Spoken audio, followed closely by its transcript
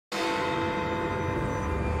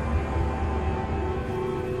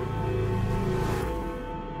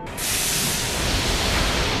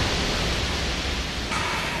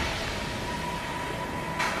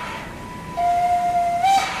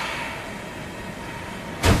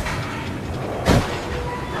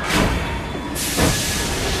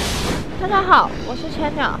大家好，我是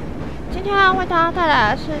千鸟，今天要为大家带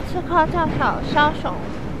来的是《刺客教条》枭雄。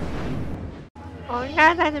我应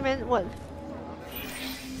该在这边问。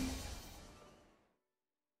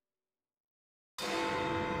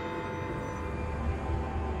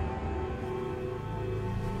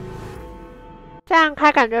这样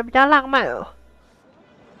开感觉比较浪漫哦。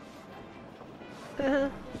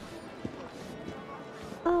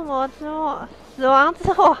恶魔之握，死亡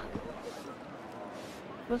之握，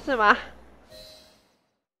不是吗？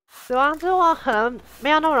死亡之握可能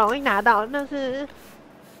没有那么容易拿到，那是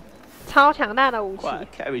超强大的武器。 What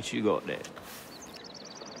carriage you got there?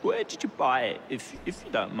 Where did you buy it, if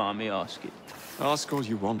you don't mind me asking? Ask all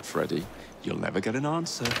you want, Freddy. You'll never get an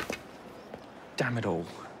answer. Damn it all.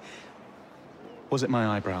 Was it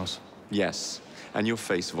my eyebrows? Yes, and your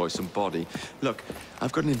face, voice, and body. Look,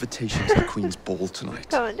 I've got an invitation to the Queen's ball tonight.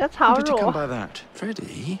 根本就超 How did you come 弱。 by that?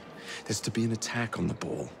 Freddy, there's to be an attack on the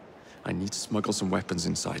ball. I need to smuggle some weapons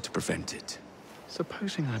inside to prevent it.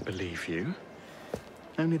 Supposing I believe you.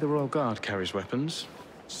 Only the Royal Guard carries weapons.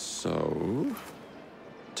 So,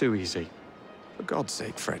 Too easy. for God's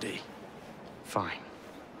sake, Freddy. Fine.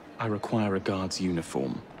 I require a guard's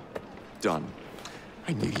uniform. Done.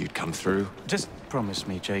 I knew you'd come through. Just promise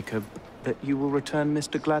me, Jacob, that you will return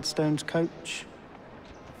Mr. Gladstone's coach.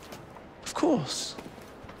 Of course.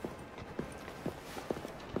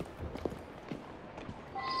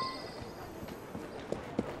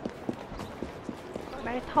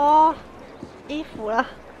 来偷衣服了。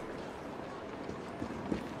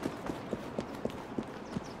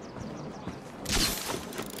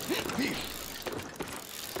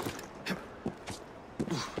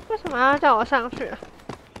为什么要叫我上去？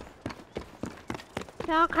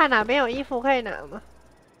是要看哪边有衣服可以拿吗？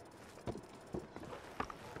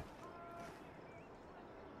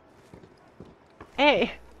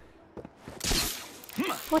哎，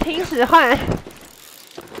不听使唤。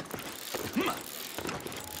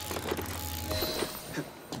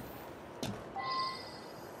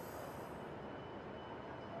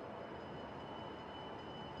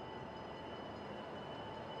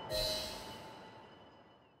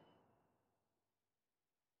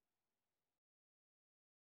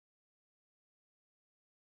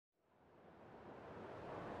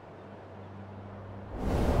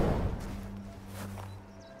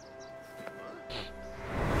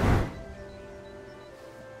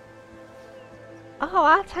 哦，我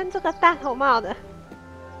要穿这个大头帽的，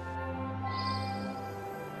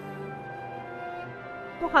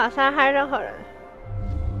不可伤害任何人。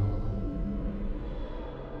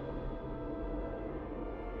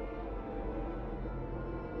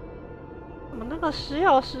怎么那个时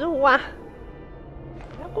有时无啊？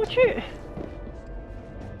不要过去！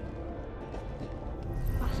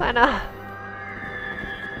啊，算了。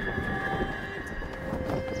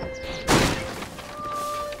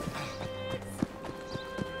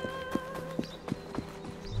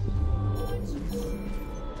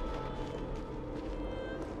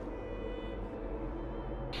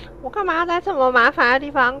 我干嘛要在这么麻烦的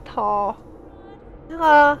地方偷？那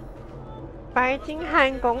个白金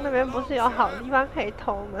汉宫那边不是有好地方可以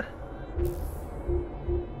偷吗？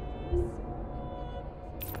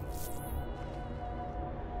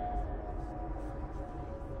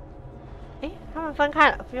诶，他们分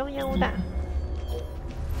开了，不用烟雾弹。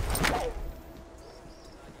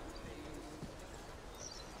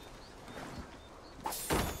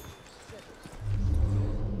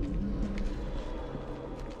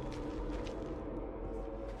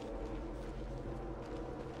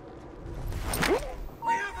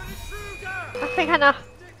可以看到，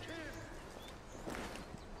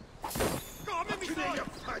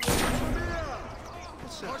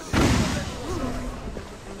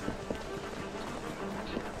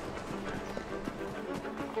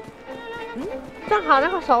正好那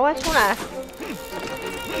个守卫出来，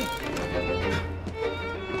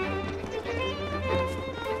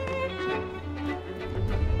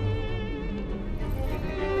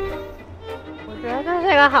我觉得这是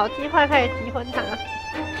一个好机会，可以击昏他。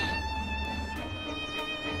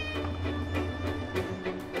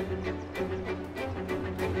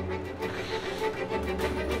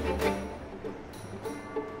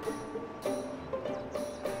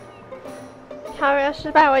 跳跃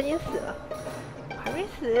失败，我已经死了，我还没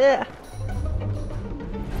死。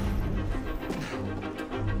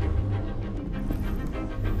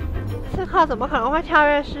刺客怎么可能会跳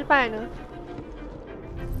跃失败呢？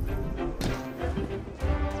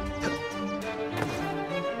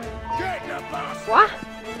哇，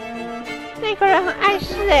那个人很碍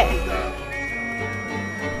事哎。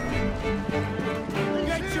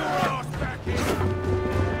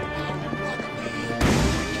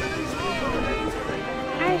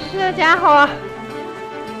是这家伙啊！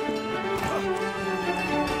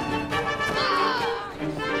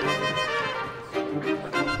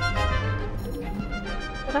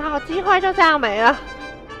我的好机会就这样没了。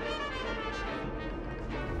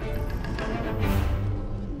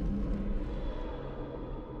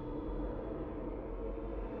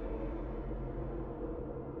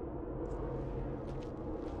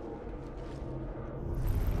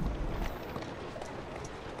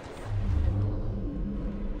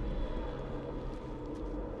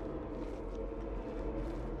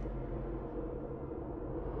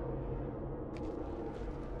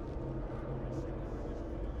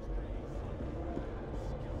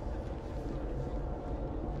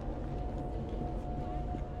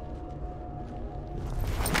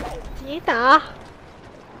击打，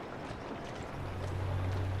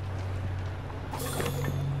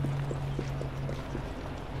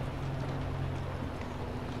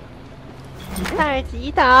再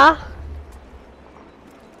击打，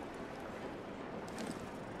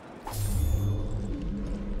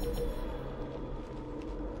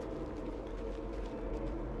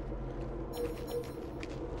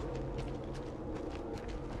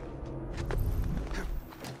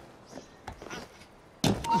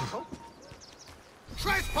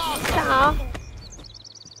打。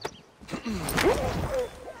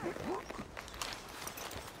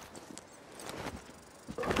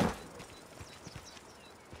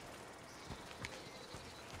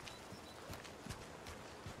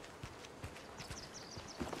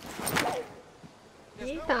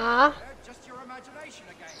击打！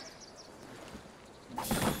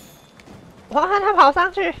我要看他跑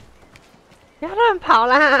上去，不要乱跑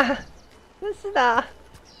啦！真是的。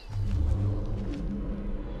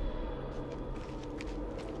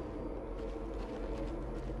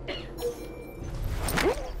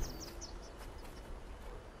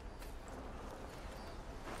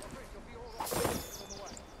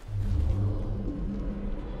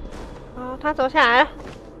哦，他走下来了，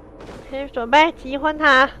可以准备击昏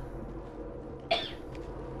他。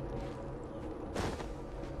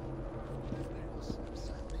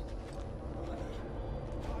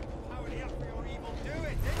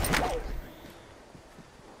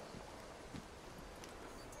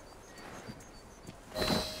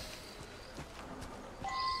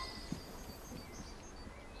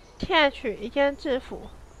窃取一件制服，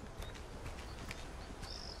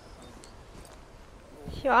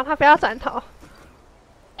希望他不要转头。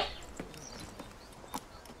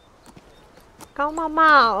高帽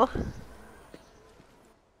帽，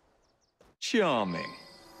 Charming.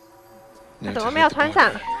 他怎么没有穿上？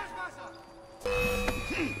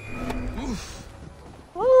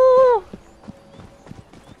哦！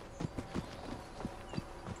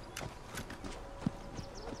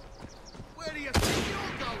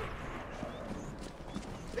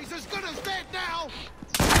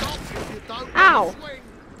 嗷！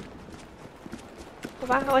好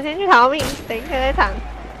吧，我先去逃命，等一下再抢。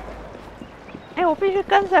哎，我必须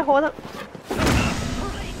跟随活的。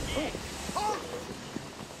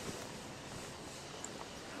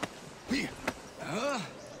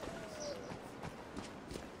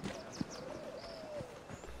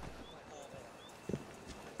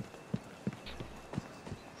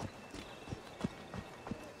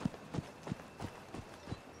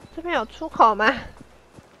这边有出口吗？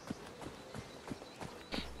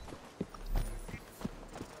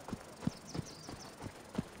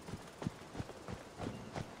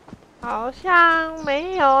 好像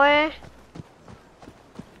没有哎。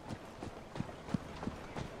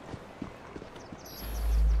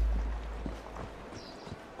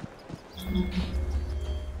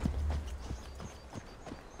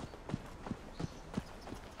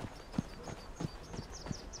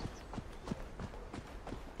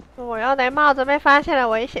我又得冒着被发现的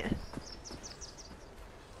危险。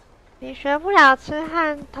你学不了痴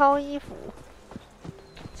汉偷衣服。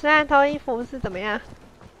痴汉偷衣服是怎么样？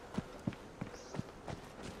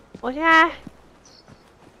 我现在，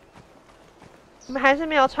你们还是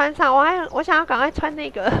没有穿上。我想要赶快穿那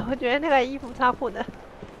个，我觉得那个衣服超酷的。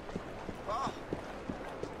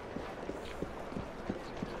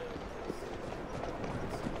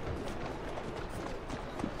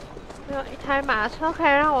没有一台马车可以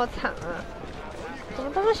让我抢啊！怎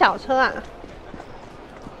么都是小车啊？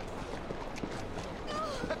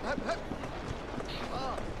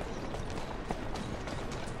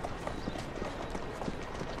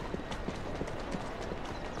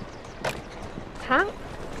抢！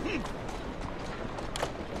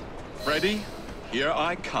 Ready? Here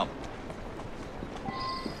I come.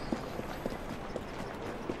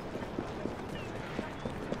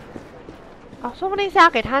 哦，说不定是要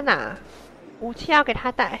给他拿。武器要给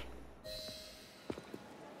他带。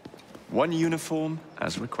One uniform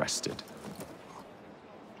as requested.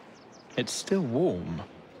 It's still warm.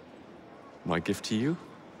 My gift to you?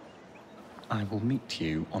 I will meet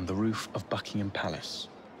you on the roof of Buckingham Palace.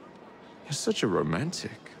 You're such a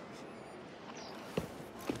romantic.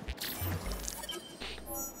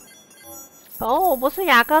 哦，不是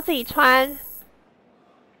雅哥自己穿。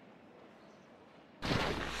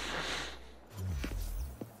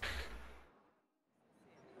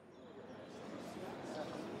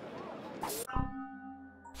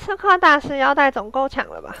刺客大师腰带总够强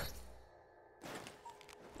了吧？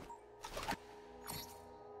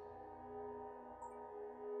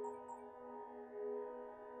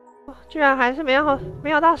哦，居然还是没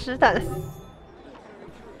有到10等。